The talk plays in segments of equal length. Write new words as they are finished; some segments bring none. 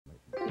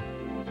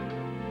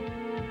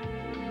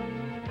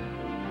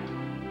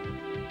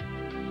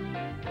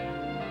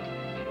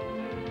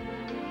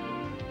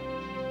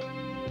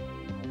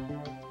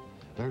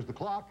There's the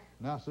clock.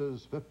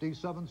 NASA's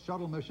 57th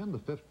shuttle mission, the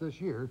 5th this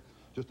year,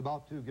 just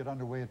about to get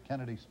underway at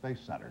Kennedy Space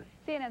Center.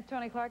 CNN's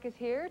Tony Clark is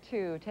here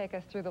to take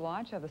us through the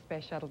launch of the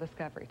Space Shuttle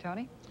Discovery.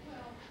 Tony?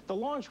 The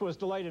launch was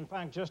delayed. In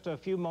fact, just a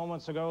few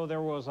moments ago,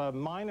 there was a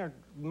minor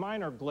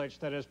glitch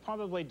that has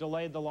probably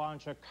delayed the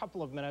launch a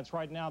couple of minutes.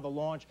 Right now, the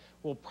launch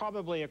will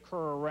probably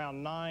occur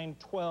around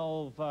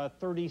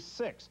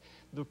 9:12:36.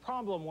 The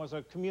problem was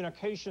a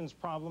communications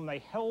problem. They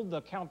held the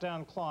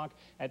countdown clock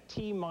at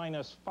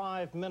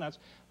T-5 minutes,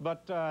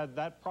 but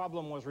that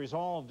problem was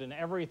resolved, and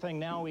everything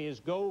now is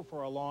go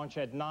for a launch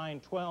at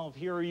 9:12.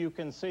 Here you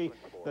can see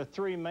the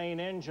three main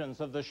engines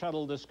of the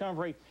Shuttle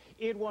Discovery.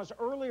 It was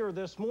earlier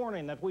this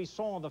morning that we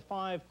saw the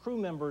 5 crew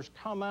members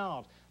come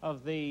out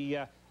of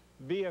the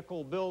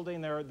vehicle building,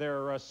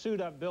 their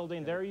suit-up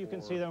building. There you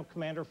can see them,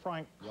 Commander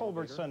Frank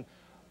Culbertson,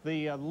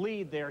 the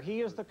lead there.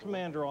 He is the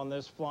commander on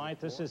this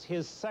flight. This is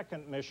his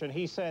second mission.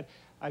 He said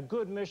a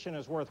good mission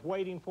is worth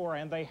waiting for,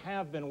 and they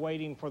have been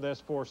waiting for this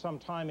for some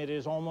time. It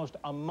is almost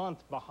a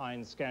month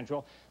behind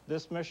schedule.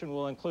 This mission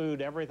will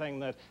include everything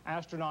that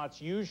astronauts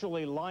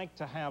usually like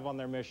to have on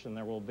their mission.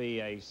 There will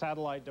be a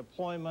satellite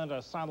deployment,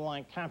 a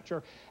satellite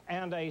capture,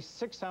 and a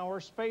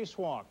 6-hour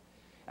spacewalk.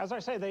 As I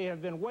say, they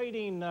have been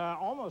waiting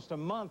almost a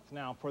month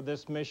now for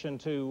this mission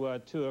to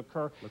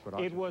occur.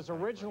 It was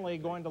originally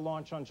going to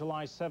launch on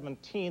July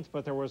 17th,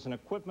 but there was an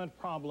equipment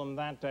problem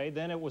that day.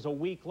 Then it was a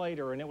week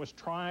later, and it was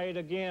tried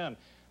again.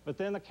 But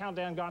then the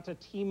countdown got to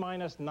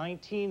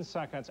T-19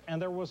 seconds,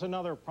 and there was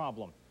another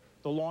problem.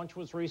 The launch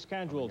was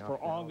rescheduled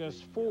for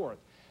August 4th.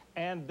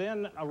 And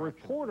then a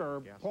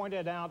reporter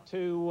pointed out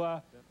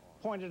to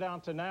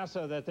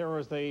NASA that there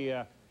was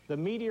the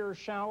meteor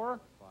shower,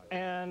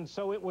 and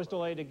so it was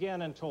delayed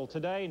again until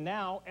today.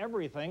 Now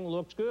everything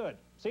looks good.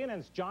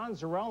 CNN's John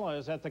Zarella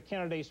is at the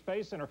Kennedy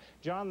Space Center.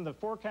 John, the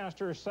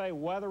forecasters say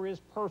weather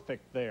is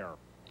perfect there.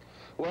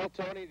 Well,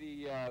 Tony,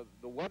 the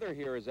weather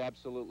here is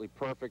absolutely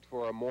perfect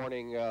for a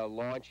morning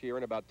launch here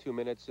in about 2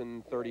 minutes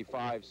and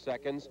 35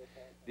 seconds.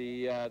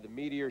 The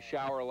meteor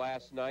shower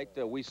last night,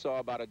 we saw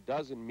about a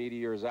dozen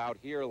meteors out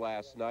here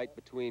last night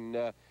between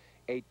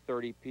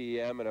 8:30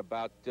 p.m. and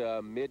about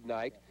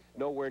midnight.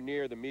 Nowhere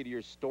near the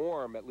meteor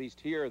storm, at least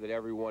here, that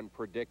everyone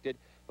predicted.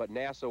 But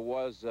NASA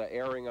was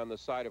erring on the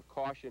side of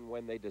caution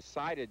when they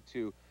decided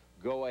to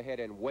go ahead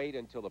and wait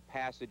until the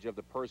passage of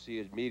the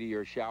Perseid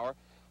meteor shower.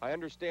 I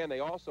understand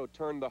they also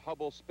turned the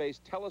Hubble Space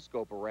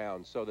Telescope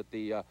around so that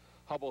the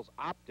Hubble's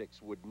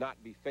optics would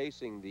not be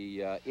facing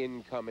the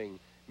incoming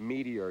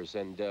meteors.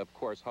 And, of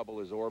course, Hubble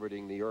is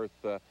orbiting the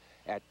Earth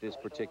at this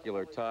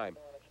particular time.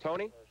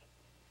 Tony?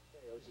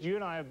 You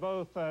and I have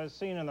both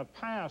seen in the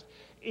past,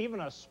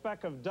 even a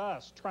speck of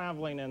dust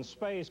traveling in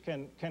space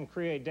can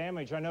create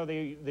damage. I know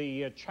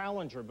the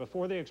Challenger,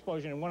 before the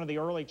explosion, in one of the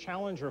early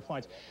Challenger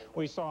flights,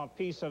 we saw a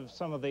piece of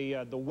some of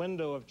the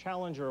window of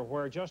Challenger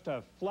where just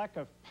a fleck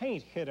of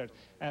paint hit it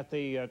at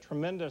the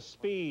tremendous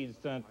speeds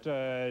that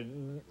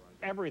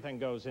everything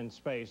goes in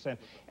space,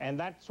 and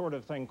that sort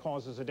of thing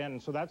causes a dent.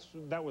 And so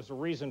that was a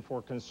reason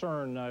for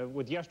concern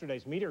with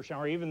yesterday's meteor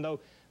shower, even though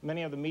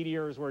many of the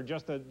meteors were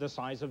just the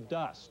size of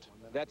dust.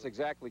 That's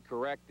exactly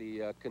correct.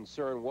 The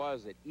concern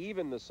was that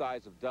even the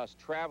size of dust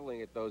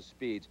traveling at those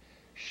speeds,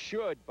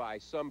 should by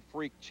some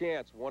freak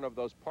chance one of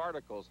those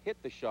particles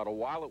hit the shuttle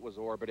while it was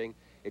orbiting,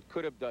 it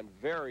could have done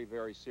very,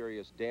 very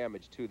serious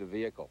damage to the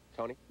vehicle.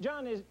 Tony?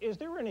 John, is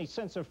there any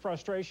sense of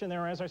frustration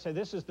there? As I say,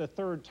 this is the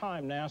third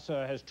time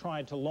NASA has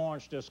tried to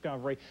launch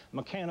Discovery.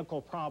 Mechanical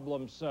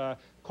problems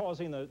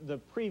causing the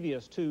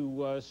previous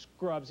two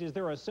scrubs. Is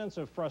there a sense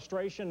of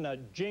frustration?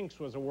 Jinx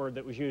was a word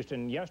that was used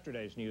in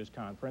yesterday's news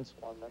conference.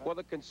 Well,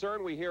 the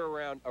concern we hear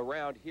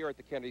around here at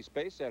the Kennedy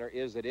Space Center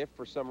is that if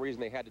for some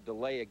reason they had to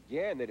delay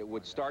again, that it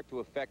would start to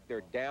affect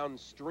their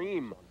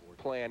downstream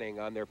planning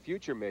on their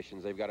future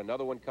missions. They've got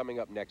another one coming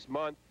up next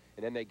month,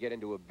 and then they get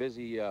into a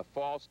busy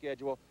fall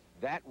schedule.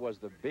 That was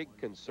the big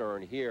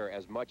concern here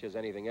as much as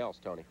anything else,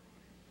 Tony.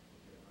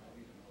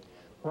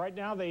 Right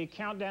now, the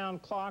countdown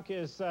clock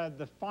is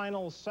the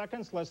final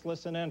seconds. Let's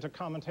listen in to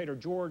commentator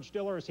George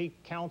Diller as he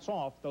counts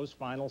off those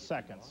final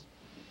seconds.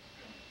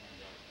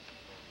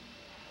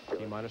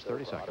 T-minus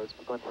 30 seconds.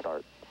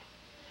 Start.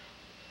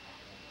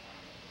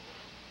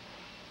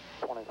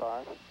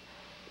 25.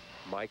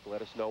 Mike,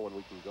 let us know when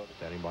we can go.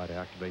 Standing by to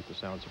activate the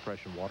sound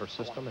suppression water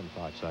system in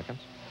 5 seconds.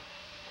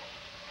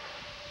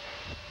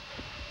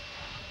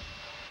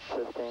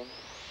 15.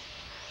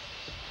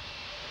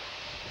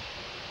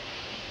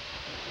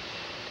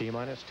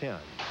 T-minus 10,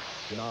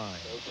 9,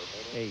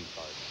 8,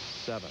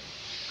 7.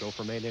 Go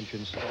for main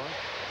engine start.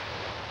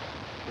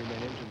 3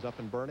 main engines up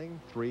and burning.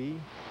 3. We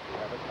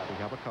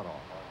have a cutoff.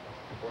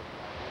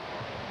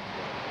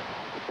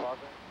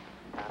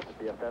 Pass the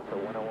BFS at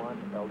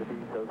 101.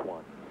 LDB shows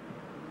 1.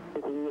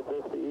 CTU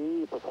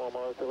SSE, perform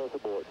RSLS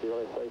abort.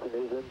 CLS station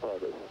is in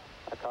progress.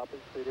 I copy.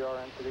 CDR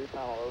NTD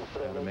panel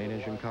 06. And the main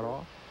engine cut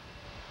off.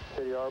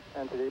 CDR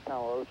NTD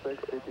panel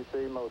 06.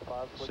 CTC mode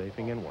 5.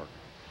 Safing in work.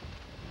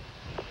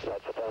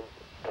 That's done.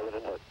 Coming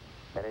in hook.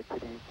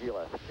 NHTD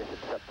GLS, ignition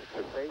septics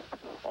are safe.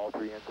 All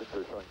 3 engines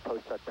are showing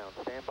post-shutdown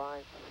standby.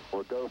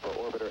 We'll go for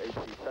orbiter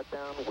HC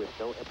shutdown with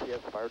no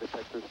MPS fire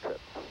detectors tripped.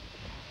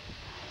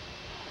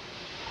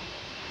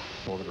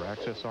 Orbiter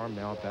access arm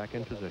now back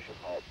in position.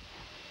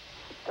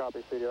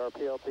 Copy, CDR,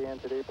 PLT,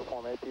 NTD,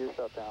 perform APU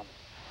shutdown.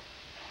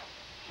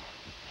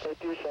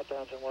 APU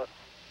shutdowns in work.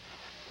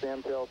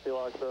 CMPL,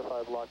 C-LOX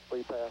verified, lock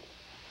bleed path.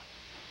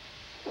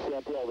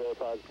 CMPL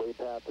verifies bleed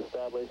path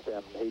established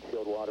and heat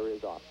shield water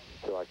is on.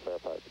 C-LOX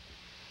verified.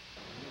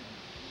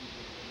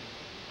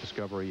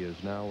 Discovery is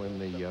now in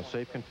the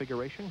safe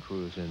configuration.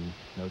 Crew is in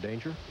no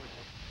danger.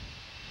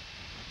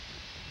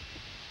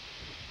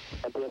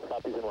 MPS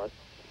copies in work.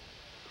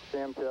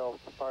 CMPL,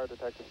 fire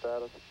detector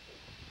status.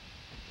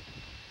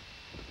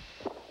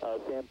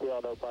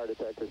 CMPL, no fire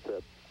detectors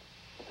tripped.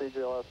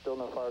 CGLS, still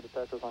no fire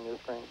detectors on your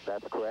screen.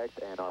 That's correct,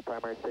 and our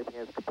primary safing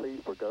is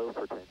complete. We're go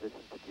for transition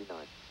to G9.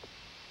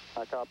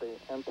 I copy.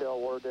 MPL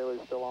water daily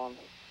is still on.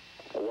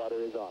 The water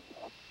is on.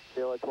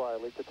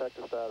 CLHY, leak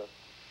detector status.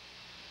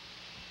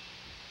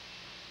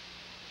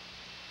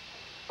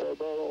 Hey,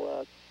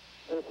 Bobo,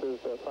 this is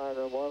Fire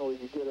Room 1. Will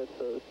you get us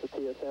the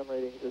TSM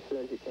readings as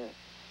soon as you can?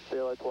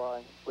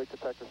 CLHY, leak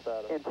detector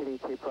status.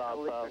 NTD, T-Prop,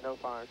 no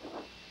fires.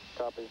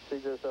 Copy.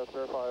 CGSS,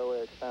 verify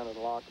OA extended,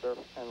 lock,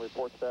 and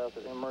report status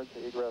at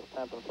emergency egress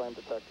temp and flame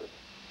detectors.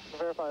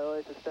 Verify OA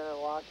extended,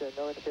 lock, and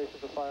no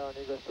indications of fire on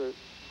egress route.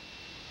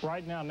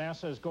 Right now,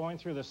 NASA is going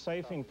through the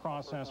safing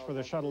process for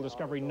the shuttle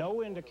Discovery.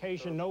 No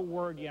indication, no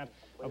word yet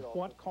of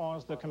what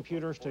caused the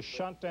computers to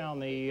shut down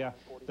the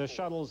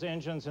shuttle's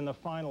engines in the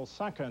final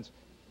seconds.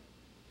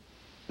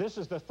 This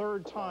is the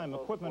 3rd time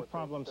equipment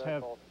problems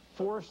have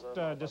forced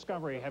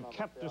Discovery, have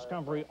kept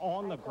Discovery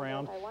on the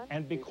ground,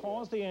 and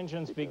because the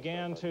engines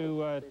began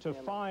to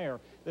fire,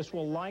 this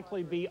will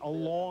likely be a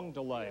long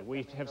delay.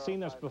 We have seen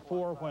this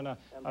before when a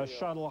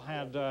shuttle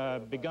had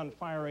begun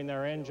firing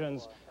their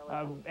engines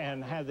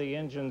and had the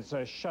engines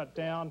shut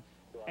down,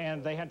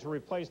 and they had to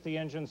replace the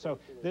engine. So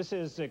this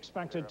is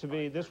expected to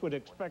be,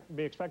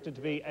 be expected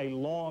to be a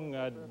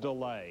long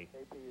delay.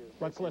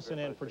 Let's listen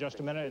in for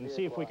just a minute and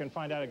see if we can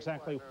find out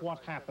exactly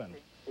what happened.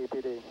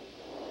 EPD.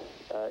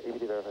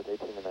 EPD verifies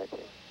 18 and 19.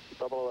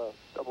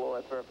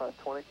 OOS verifies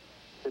 20.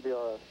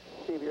 CBRS.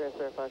 CBRS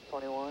verifies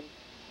 21.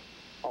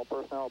 All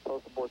personnel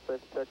post-abort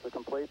safety checks are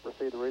complete.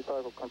 Proceed to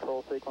recycle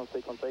control sequence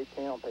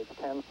 18 on page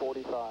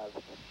 1045.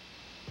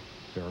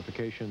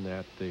 Verification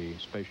that the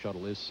space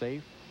shuttle is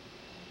safe.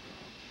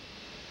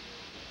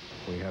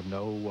 We have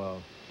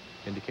no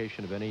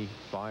indication of any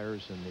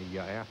fires in the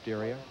aft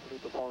area.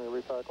 Performing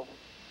recycle.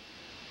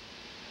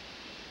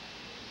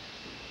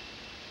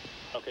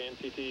 Okay,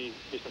 NCT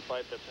Eastern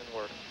Flight, that's in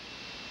work.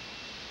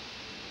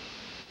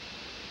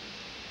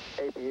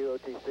 APU,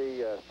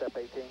 OTC, step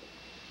 18.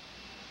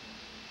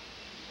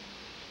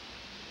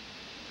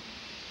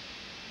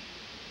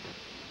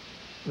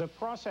 The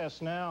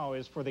process now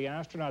is for the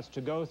astronauts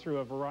to go through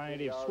a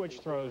variety of switch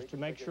throws to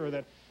make sure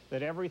that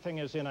everything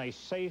is in a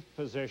safe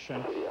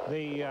position.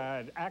 The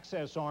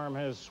access arm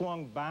has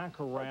swung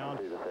back around,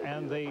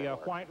 and the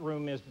white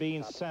room is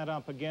being set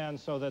up again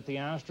so that the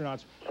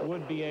astronauts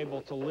would be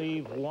able to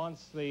leave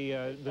once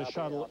the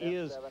shuttle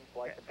is,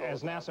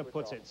 as NASA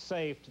puts it,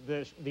 safe.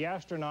 The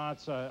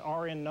astronauts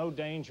are in no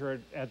danger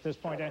at this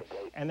point,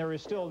 and there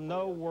is still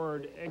no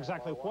word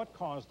exactly what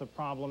caused the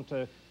problem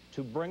to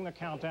bring the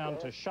countdown,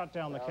 to shut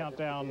down the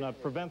countdown,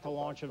 prevent the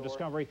launch of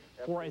Discovery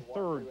for a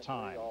 3rd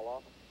time.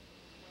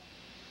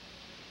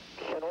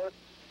 Inward.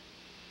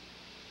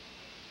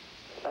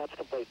 That's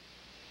complete.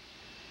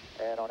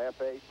 And on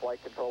F8,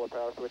 flight controller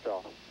power switch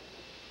off.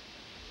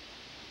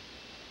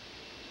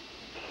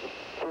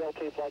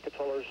 CLT flight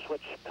controller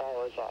switch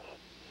power is off.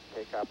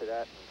 Okay, copy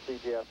that.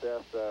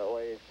 CGSS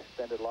OA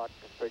extended lock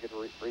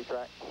configured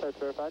retract. That's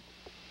verified.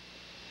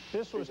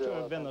 This was to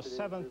have been the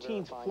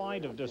 17th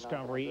flight of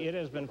Discovery. It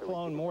has been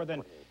flown more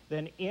than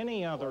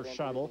any other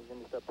shuttle.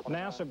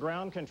 NASA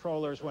ground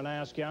controllers, when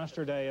asked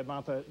yesterday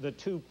about the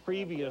 2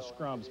 previous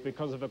scrubs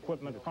because of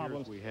equipment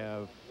problems. We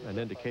have an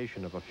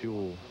indication of a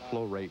fuel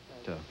flow rate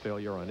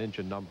failure on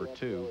engine number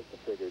 2.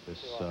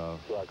 This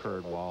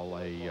occurred while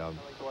a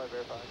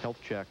health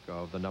check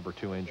of the number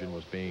 2 engine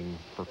was being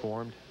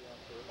performed.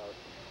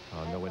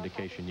 No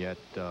indication yet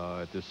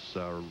this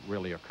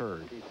really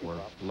occurred. We're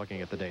looking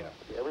at the data.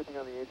 Everything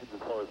on the engines as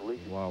far as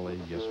leaking. While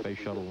the space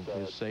shuttle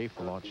is safe,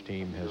 the launch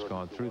team has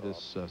gone through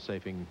this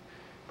safing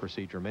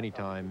procedure many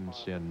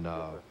times in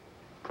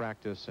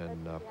practice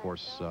and, of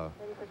course,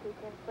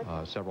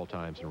 several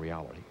times in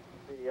reality.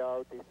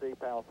 CDR, OTC,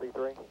 panel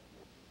C3.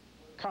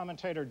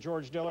 Commentator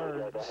George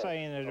Diller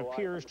saying it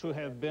appears to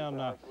have been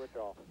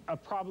a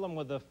problem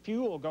with the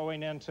fuel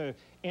going into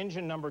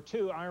engine number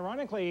 2.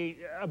 Ironically,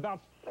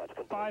 about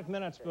 5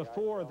 minutes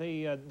before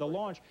the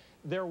launch,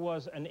 there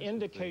was an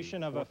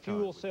indication of a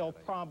fuel cell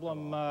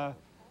problem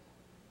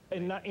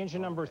in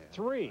engine number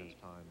 3.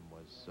 Time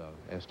was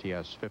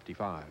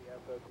STS-51.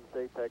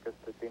 OTC, take us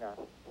to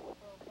G9.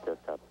 Yes,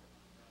 copy.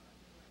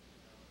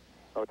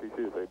 OTC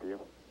is APU.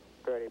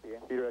 Great,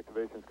 APU. Heater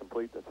activation is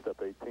complete. That's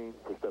step 18.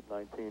 For step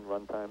 19,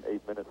 runtime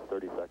 8 minutes,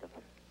 30 seconds.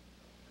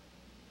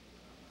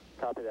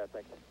 Copy that,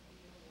 thanks.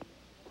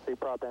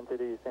 C-prop NTD,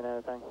 you seen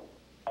anything?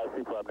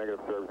 C-prop negative,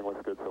 sir. Everything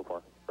looks good so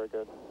far. Very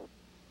good.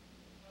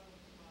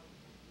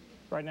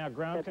 Right now,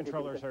 ground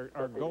controllers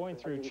are going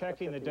through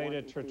checking the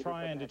data to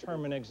try and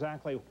determine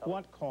exactly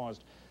what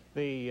caused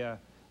the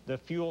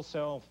fuel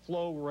cell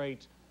flow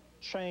rate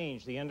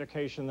change, the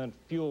indication that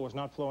fuel was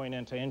not flowing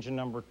into engine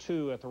number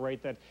 2 at the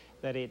rate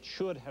that it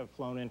should have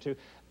flown into.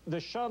 The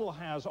shuttle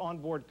has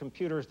onboard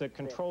computers that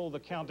control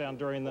the countdown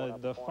during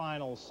the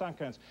final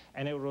seconds,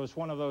 and it was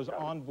one of those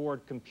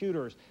onboard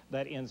computers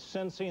that, in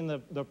sensing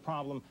the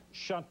problem,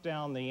 shut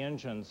down the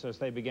engines as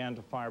they began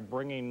to fire,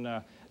 bringing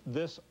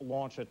this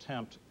launch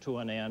attempt to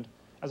an end.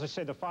 As I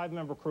say, the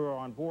 5-member crew are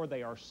on board.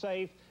 They are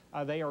safe.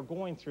 They are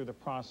going through the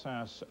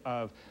process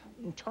of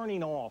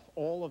turning off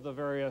all of the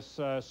various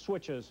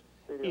switches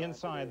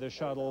inside the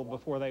shuttle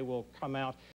before they will come out.